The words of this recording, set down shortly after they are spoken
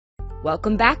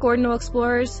Welcome back, Ordinal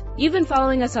Explorers! You've been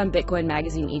following us on Bitcoin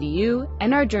Magazine EDU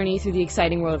and our journey through the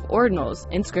exciting world of Ordinals,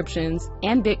 Inscriptions,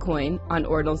 and Bitcoin on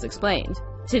Ordinals Explained.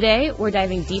 Today, we're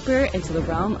diving deeper into the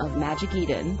realm of Magic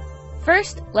Eden.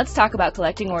 First, let's talk about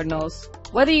collecting Ordinals.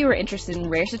 Whether you are interested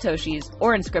in rare Satoshis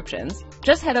or inscriptions,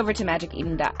 just head over to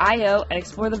magiceden.io and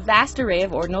explore the vast array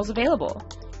of Ordinals available.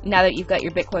 Now that you've got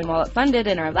your Bitcoin wallet funded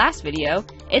in our last video,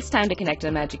 it's time to connect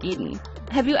to Magic Eden.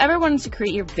 Have you ever wanted to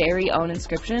create your very own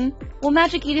inscription? Well,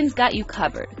 Magic Eden's got you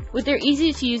covered. With their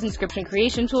easy-to-use inscription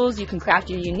creation tools, you can craft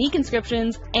your unique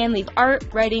inscriptions and leave art,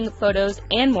 writing, photos,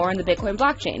 and more on the Bitcoin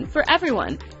blockchain for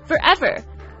everyone, forever.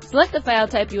 Select the file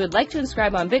type you would like to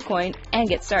inscribe on Bitcoin and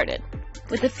get started.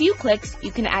 With a few clicks,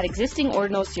 you can add existing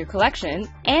Ordinals to your collection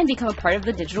and become a part of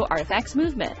the digital artifacts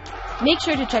movement. Make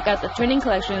sure to check out the trending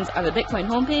collections on the Bitcoin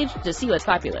homepage to see what's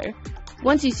popular.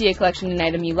 Once you see a collection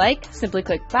item you like, simply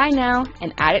click Buy Now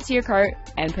and add it to your cart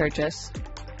and purchase.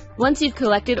 Once you've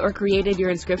collected or created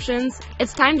your inscriptions,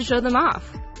 it's time to show them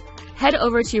off. Head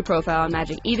over to your profile on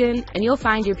Magic Eden and you'll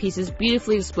find your pieces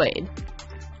beautifully displayed.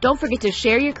 Don't forget to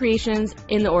share your creations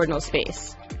in the Ordinal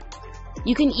space.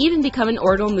 You can even become an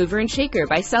Ordinal mover and shaker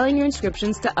by selling your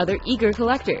inscriptions to other eager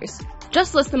collectors.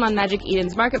 Just list them on Magic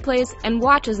Eden's marketplace and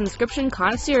watch as inscription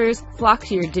connoisseurs flock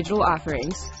to your digital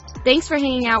offerings. Thanks for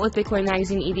hanging out with Bitcoin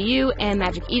Magazine EDU and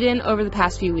Magic Eden over the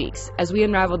past few weeks as we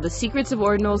unraveled the secrets of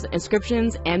Ordinals,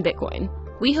 inscriptions, and Bitcoin.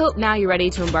 We hope now you're ready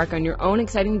to embark on your own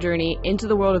exciting journey into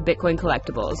the world of Bitcoin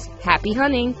collectibles. Happy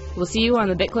hunting! We'll see you on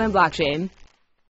the Bitcoin blockchain.